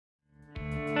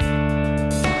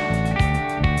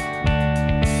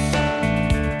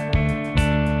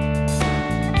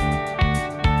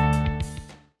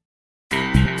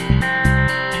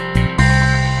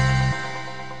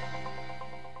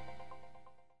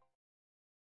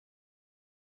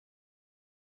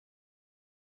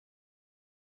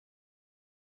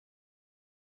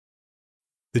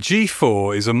The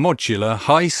G4 is a modular,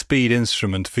 high-speed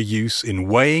instrument for use in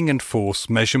weighing and force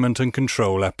measurement and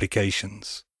control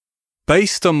applications.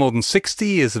 Based on more than 60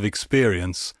 years of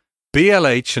experience,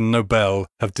 BLH and Nobel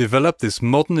have developed this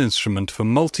modern instrument for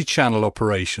multi-channel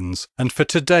operations and for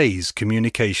today's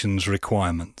communications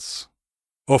requirements.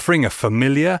 Offering a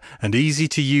familiar and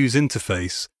easy-to-use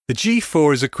interface, the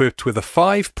G4 is equipped with a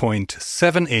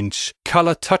 5.7-inch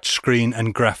color touchscreen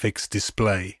and graphics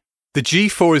display. The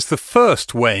G4 is the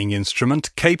first weighing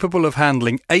instrument capable of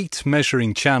handling 8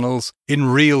 measuring channels in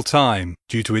real time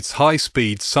due to its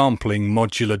high-speed sampling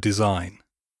modular design.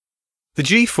 The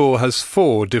G4 has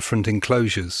 4 different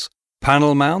enclosures: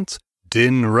 panel mount,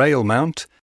 DIN rail mount,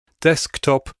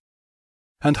 desktop,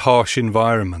 and harsh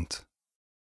environment.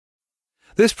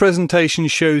 This presentation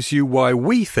shows you why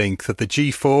we think that the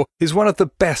G4 is one of the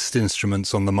best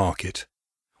instruments on the market.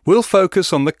 We'll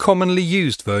focus on the commonly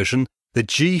used version, the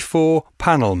G4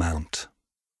 panel mount.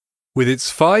 With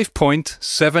its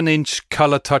 5.7-inch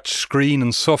color touch screen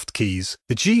and soft keys,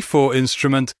 the G4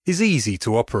 instrument is easy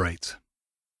to operate.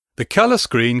 The color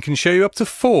screen can show you up to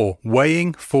 4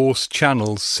 weighing force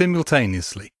channels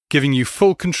simultaneously, giving you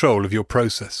full control of your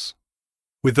process.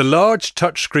 With the large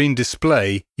touchscreen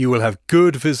display, you will have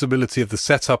good visibility of the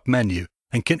setup menu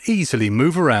and can easily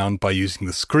move around by using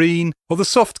the screen or the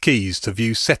soft keys to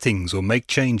view settings or make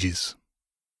changes.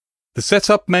 The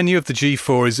setup menu of the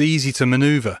G4 is easy to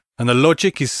maneuver, and the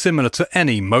logic is similar to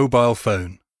any mobile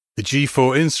phone. The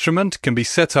G4 instrument can be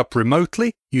set up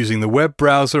remotely using the web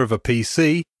browser of a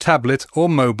PC, tablet or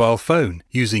mobile phone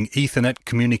using Ethernet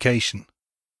communication.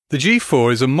 The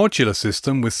G4 is a modular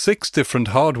system with 6 different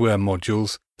hardware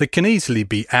modules that can easily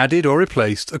be added or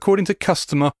replaced according to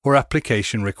customer or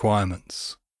application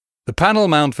requirements. The panel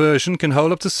mount version can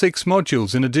hold up to 6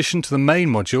 modules in addition to the main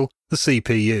module, the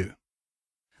CPU.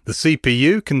 The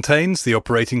CPU contains the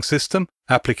operating system,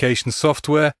 application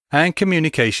software, and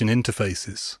communication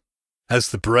interfaces. As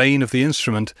the brain of the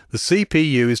instrument, the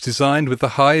CPU is designed with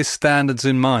the highest standards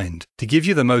in mind to give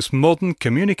you the most modern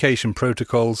communication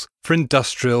protocols for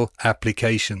industrial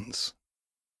applications.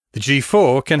 The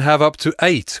G4 can have up to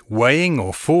 8 weighing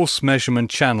or force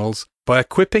measurement channels by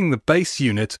equipping the base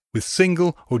unit with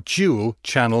single or dual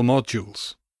channel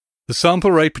modules. The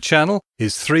sample rate per channel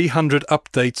is 300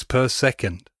 updates per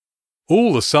second.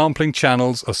 All the sampling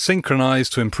channels are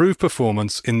synchronized to improve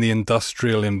performance in the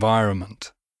industrial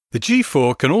environment. The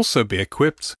G4 can also be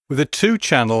equipped with a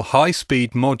 2-channel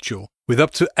high-speed module with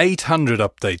up to 800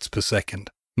 updates per second,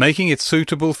 making it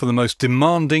suitable for the most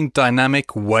demanding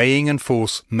dynamic weighing and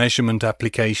force measurement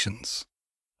applications.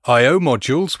 I/O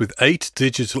modules with 8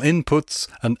 digital inputs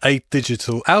and 8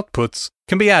 digital outputs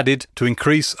can be added to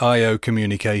increase I/O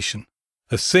communication.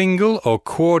 A single or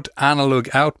quad analog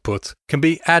output can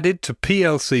be added to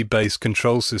PLC-based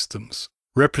control systems,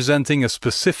 representing a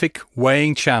specific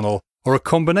weighing channel or a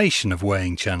combination of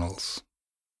weighing channels.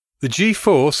 The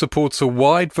G4 supports a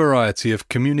wide variety of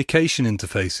communication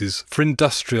interfaces for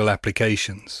industrial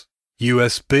applications.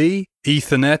 USB,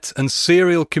 Ethernet, and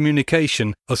serial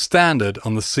communication are standard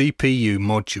on the CPU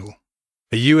module.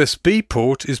 A USB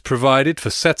port is provided for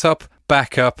setup,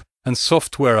 backup, and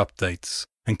software updates,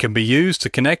 and can be used to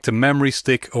connect a memory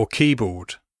stick or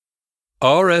keyboard.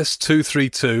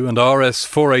 RS-232 and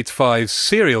RS-485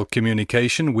 serial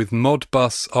communication with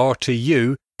Modbus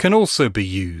RTU can also be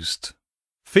used.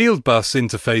 Field bus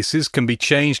interfaces can be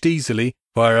changed easily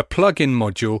via a plug-in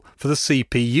module for the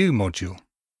CPU module.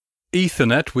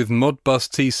 Ethernet with Modbus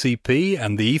TCP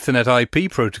and the Ethernet IP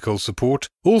protocol support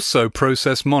also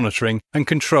process monitoring and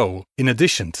control in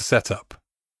addition to setup.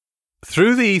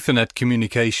 Through the Ethernet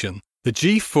communication, the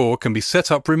G4 can be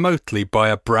set up remotely by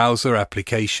a browser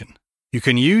application. You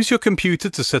can use your computer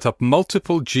to set up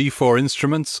multiple G4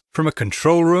 instruments from a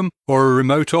control room or a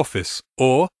remote office,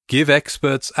 or give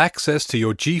experts access to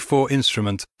your G4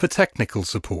 instrument for technical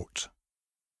support.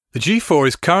 The G4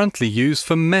 is currently used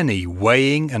for many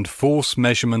weighing and force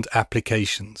measurement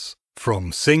applications,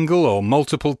 from single or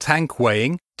multiple tank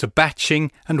weighing to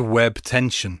batching and web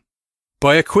tension.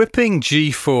 By equipping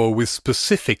G4 with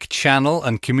specific channel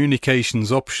and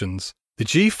communications options, the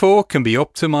G4 can be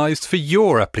optimized for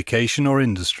your application or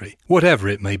industry, whatever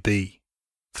it may be.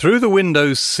 Through the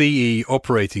Windows CE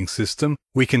operating system,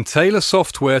 we can tailor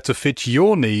software to fit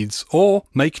your needs or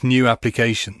make new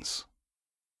applications.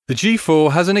 The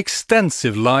G4 has an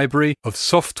extensive library of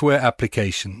software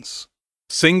applications: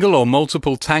 single or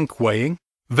multiple tank weighing,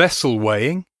 vessel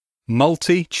weighing,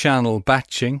 multi-channel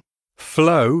batching,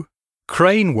 flow,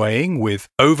 crane weighing with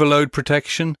overload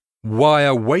protection,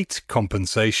 wire weight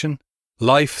compensation,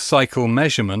 life cycle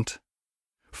measurement,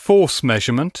 force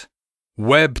measurement,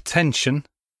 web tension,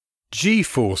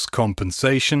 G-force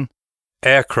compensation,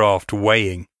 aircraft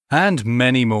weighing, and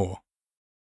many more.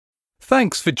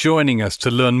 Thanks for joining us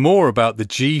to learn more about the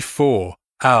G4,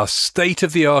 our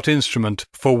state-of-the-art instrument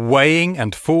for weighing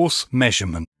and force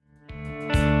measurement.